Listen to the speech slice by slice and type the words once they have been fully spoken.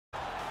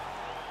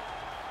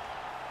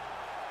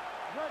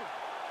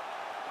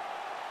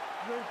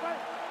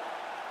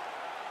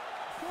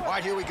All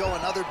right, here we go.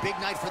 Another big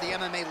night for the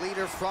MMA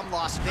leader from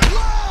Las Vegas.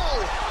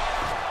 Whoa!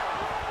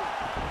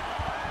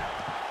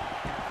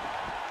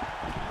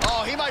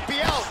 Oh, he might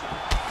be out.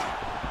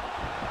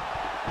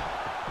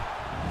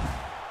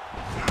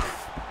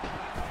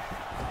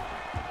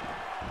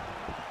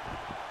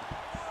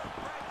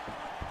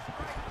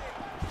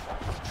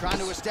 Trying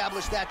to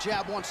establish that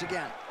jab once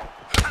again.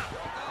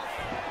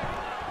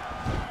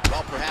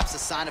 Well, perhaps a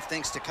sign of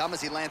things to come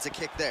as he lands a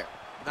kick there.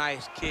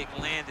 Nice kick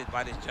landed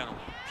by this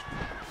gentleman.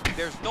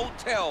 There's no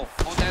tell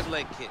on that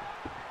leg kick.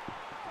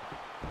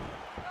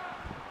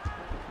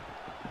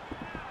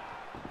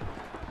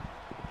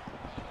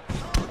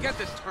 Look at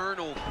the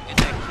turnover in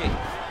that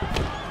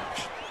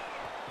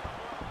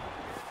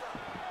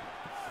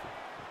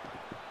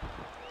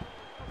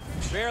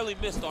kick. Barely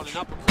missed on an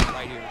uppercut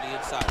right here on the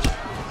inside.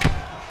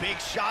 Big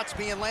shots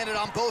being landed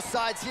on both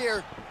sides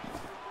here.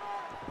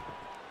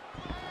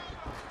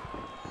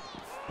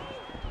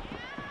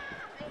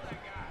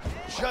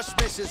 Just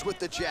misses with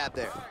the jab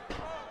there.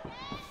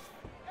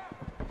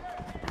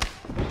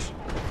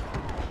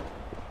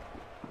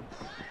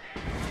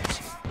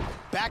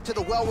 Back to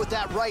the well with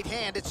that right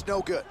hand, it's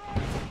no good.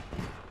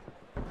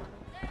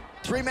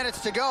 3 minutes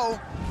to go.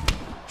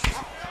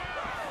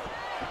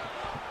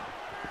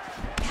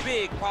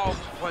 Big,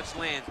 powerful punch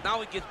lands. Now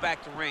he gets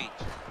back to range.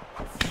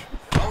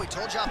 Oh, he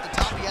told you off the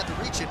top he had the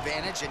reach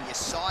advantage, and you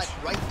saw it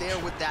right there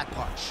with that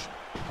punch.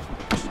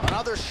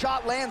 Another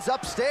shot lands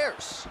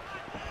upstairs.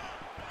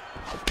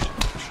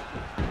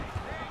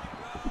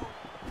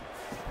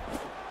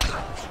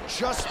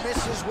 Just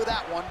misses with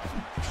that one.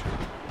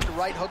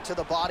 Right hook to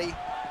the body.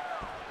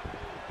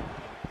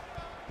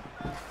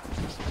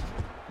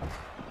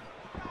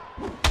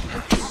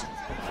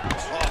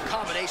 Oh,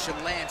 combination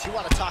lands. You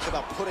want to talk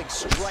about putting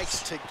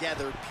strikes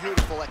together.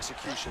 Beautiful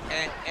execution.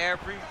 And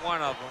every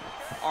one of them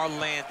are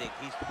landing.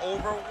 He's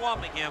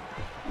overwhelming him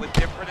with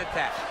different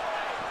attacks.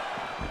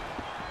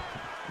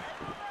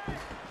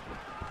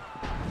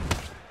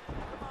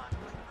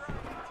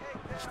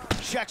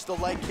 Checks the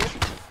leg kick.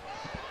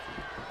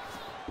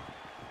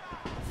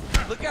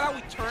 Look at how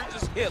he turns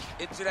his hip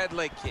into that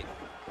leg kick.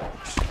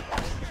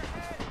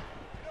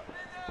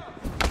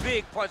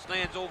 Big punch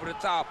lands over the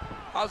top.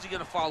 How's he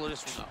gonna follow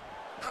this one up?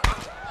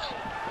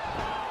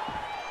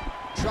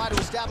 Try to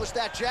establish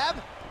that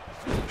jab.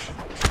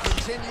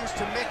 Continues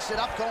to mix it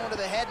up, going to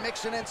the head,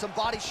 mixing in some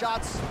body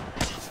shots.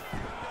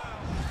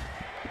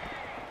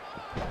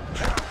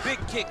 Big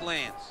kick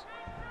lands.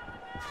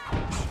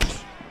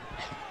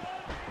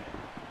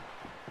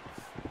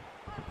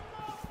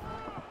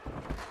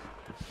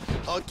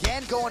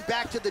 Again, going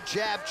back to the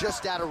jab,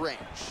 just out of range.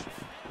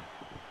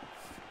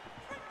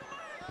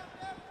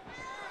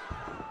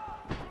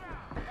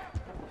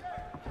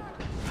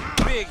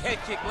 Big head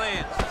kick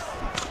lands.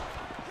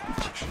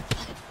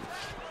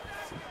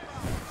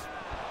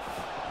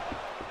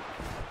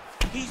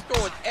 He's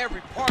throwing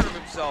every part of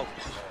himself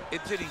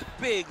into these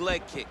big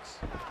leg kicks.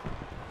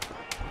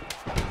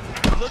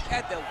 Look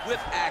at the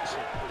whip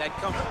action that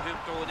comes from him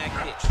throwing that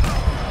kick.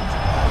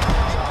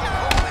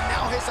 And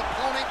now his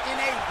opponent in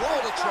a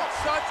world of trouble.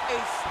 Such a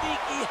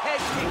sneaky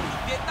head kick.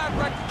 He did not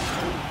recognize.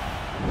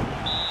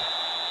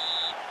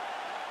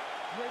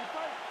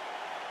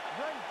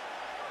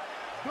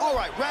 All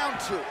right, round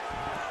two.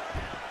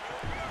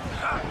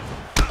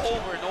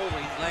 Over and over,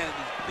 he's landing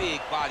these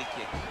big body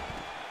kicks.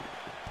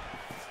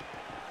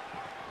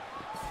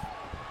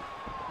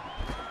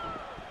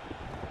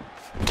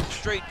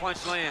 Straight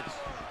punch lands.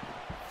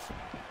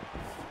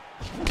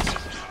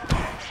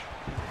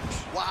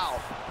 Wow.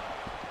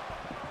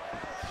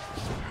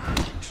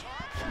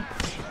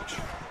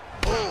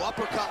 Oh,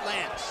 uppercut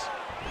lands.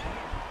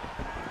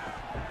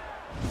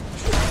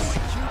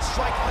 Huge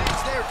strike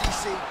lands there,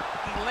 DC.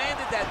 He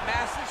landed that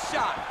massive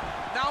shot.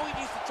 Now he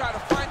needs to try to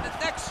find the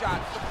next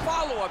shot, the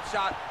follow-up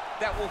shot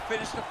that will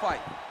finish the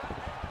fight.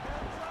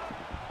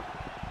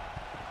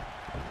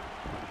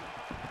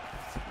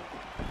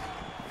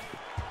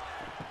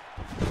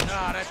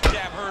 Ah, that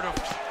jab hurt him.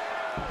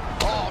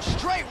 Oh,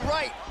 straight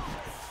right.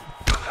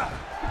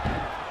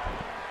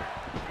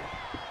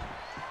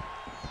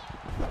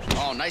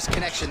 Oh, nice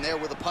connection there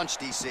with a punch,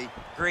 DC.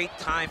 Great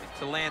timing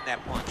to land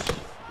that punch.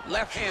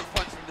 Left hand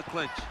punch from the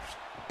clinch.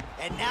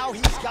 And now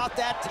he's got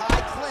that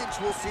tie clinch.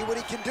 We'll see what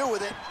he can do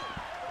with it.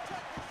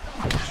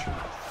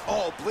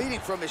 Oh, bleeding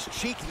from his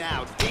cheek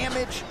now.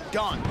 Damage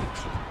done.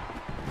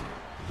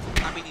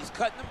 I mean, he's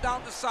cutting him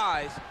down to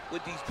size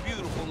with these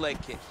beautiful leg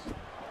kicks.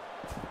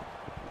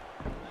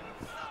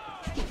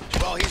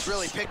 Well, he's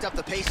really picked up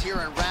the pace here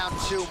in round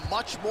two.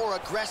 Much more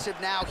aggressive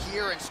now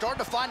here and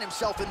starting to find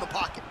himself in the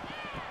pocket.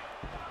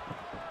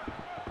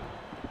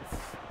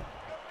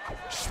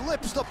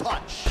 Slips the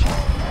punch.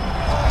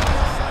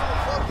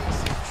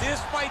 This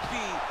might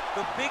be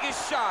the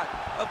biggest shot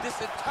of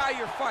this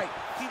entire fight.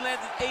 He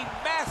landed a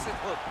massive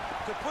hook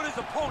to put his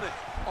opponent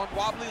on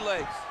wobbly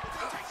legs.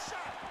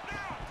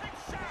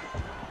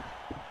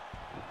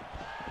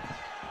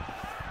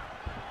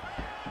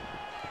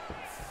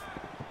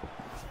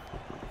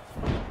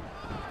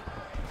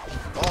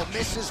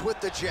 misses with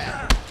the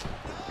jab.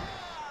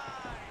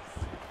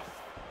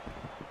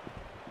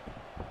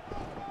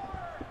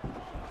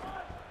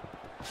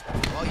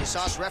 Well, you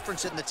saw us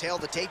referencing the tail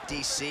of the tape,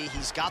 DC.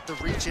 He's got the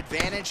reach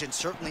advantage and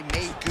certainly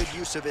made good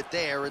use of it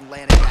there and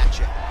landing that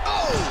jab.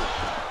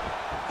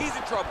 Oh! He's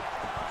in trouble.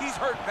 He's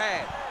hurt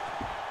bad.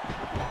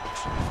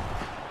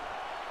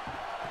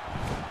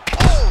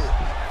 Oh!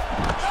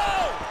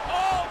 Oh!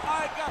 Oh,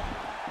 my God!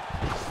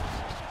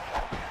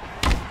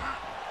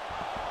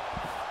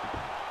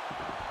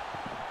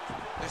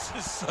 This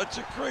is such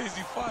a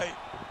crazy fight.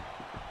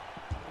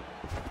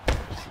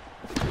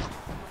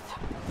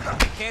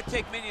 Can't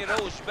take many of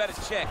those. You better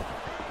check.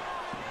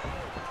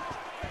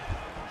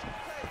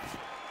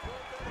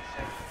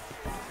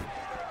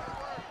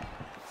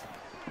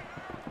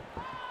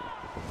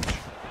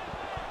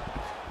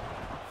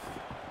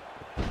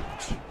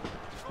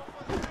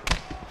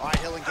 All right,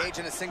 he'll engage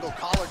in a single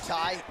collar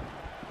tie,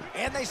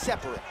 and they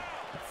separate.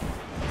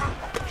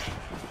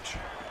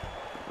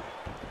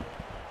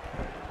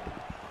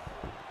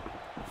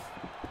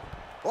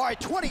 All right,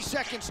 20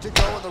 seconds to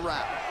go in the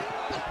round.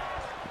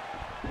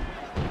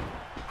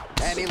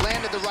 And he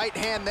landed the right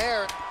hand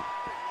there.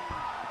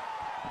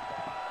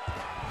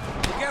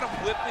 Look at him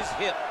whip his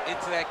hip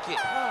into that kick.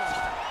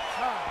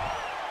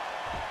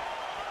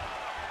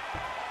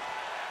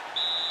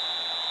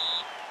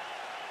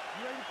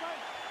 You ready to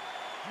fight?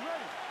 You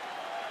ready?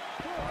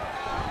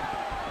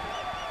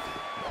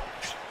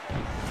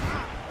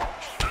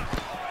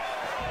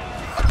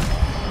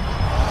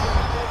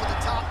 Over the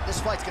top. This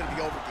fight's going to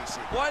be over, DC.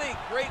 What a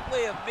great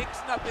way of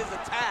mixing up his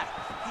attack.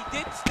 He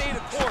didn't stay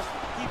the course.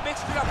 He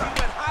mixed it up. He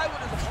went high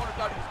when his opponent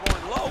thought he was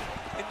going low,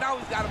 and now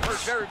he's got him hurt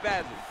very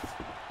badly.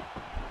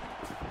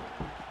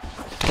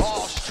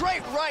 Oh,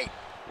 straight right.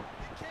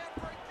 You can't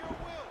break your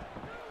will.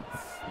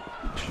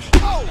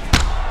 Oh!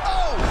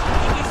 Oh!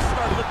 He needs to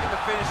start looking to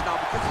finish now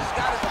because he's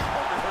got his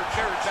opponent hurt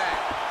very bad.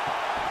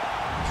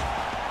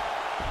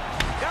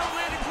 Down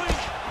landed clean.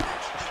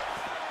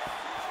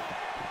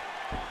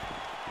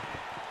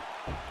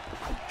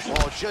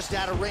 Oh, just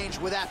out of range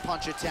with that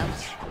punch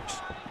attempt.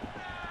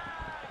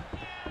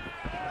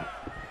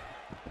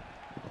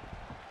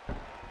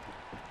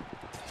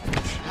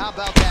 How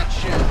about that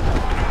shin? Oh!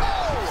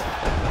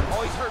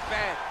 Oh, he's hurt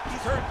bad.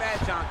 He's hurt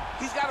bad, John.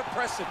 He's got to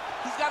press him.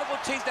 He's got to go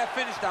chase that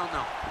finish down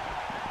now.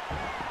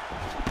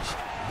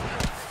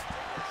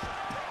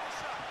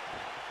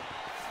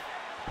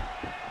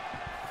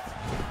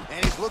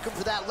 And he's looking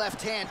for that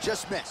left hand,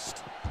 just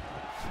missed.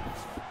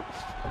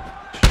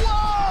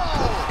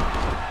 Whoa!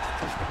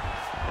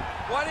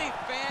 What a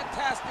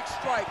fantastic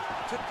strike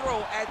to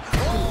throw at the...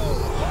 Oh!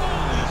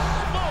 Holy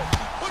smoke!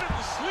 He put him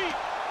to sleep.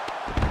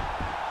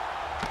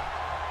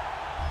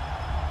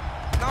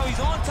 Now he's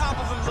on top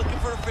of him looking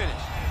for the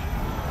finish.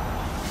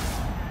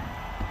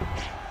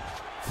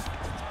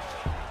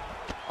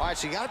 All right,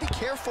 so you got to be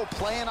careful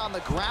playing on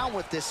the ground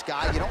with this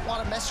guy. You don't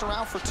want to mess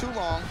around for too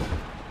long.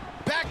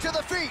 Back to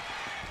the feet.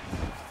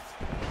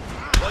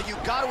 Well, you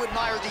got to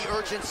admire the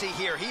urgency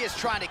here. He is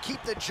trying to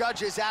keep the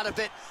judges out of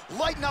it,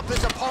 lighten up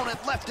his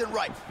opponent left and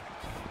right.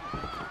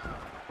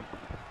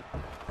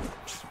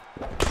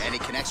 And he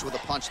connects with a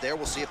punch there.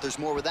 We'll see if there's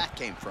more where that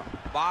came from.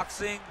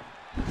 Boxing,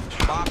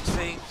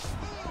 boxing,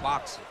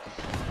 boxing.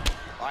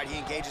 All right, he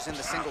engages in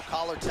the single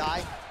collar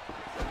tie.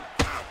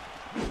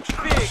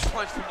 Big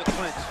punch from the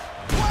clinch.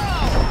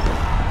 Wow!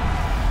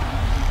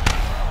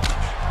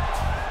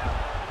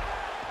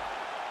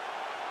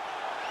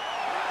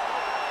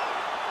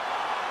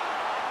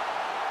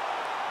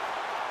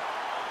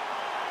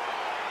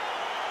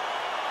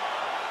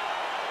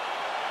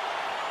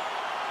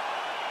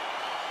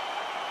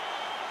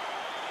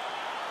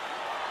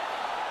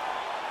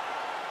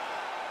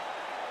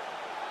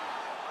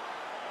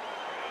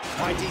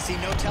 All right,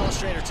 DC, no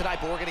telestrator tonight,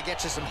 but we're going to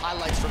get you some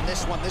highlights from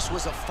this one. This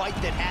was a fight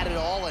that had it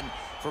all, and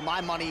for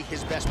my money,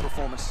 his best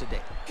performance to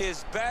date.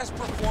 His best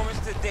performance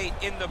to date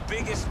in the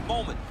biggest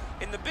moment.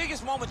 In the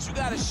biggest moments, you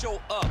got to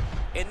show up,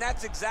 and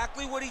that's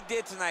exactly what he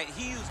did tonight.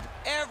 He used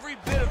every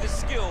bit of his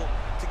skill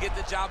to get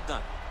the job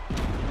done.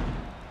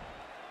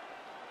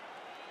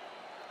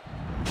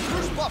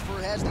 Bruce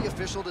Buffer has the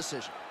official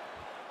decision.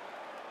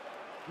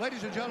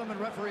 Ladies and gentlemen,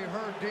 referee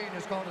Herb Dean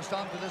has called a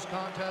stop to this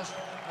contest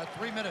at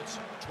 3 minutes,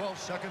 12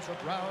 seconds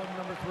of round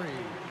number 3.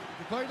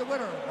 Declaring the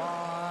winner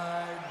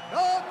by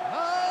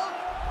knockout,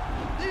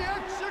 the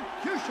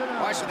Executioner.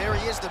 All right, so there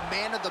he is, the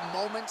man of the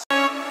moment.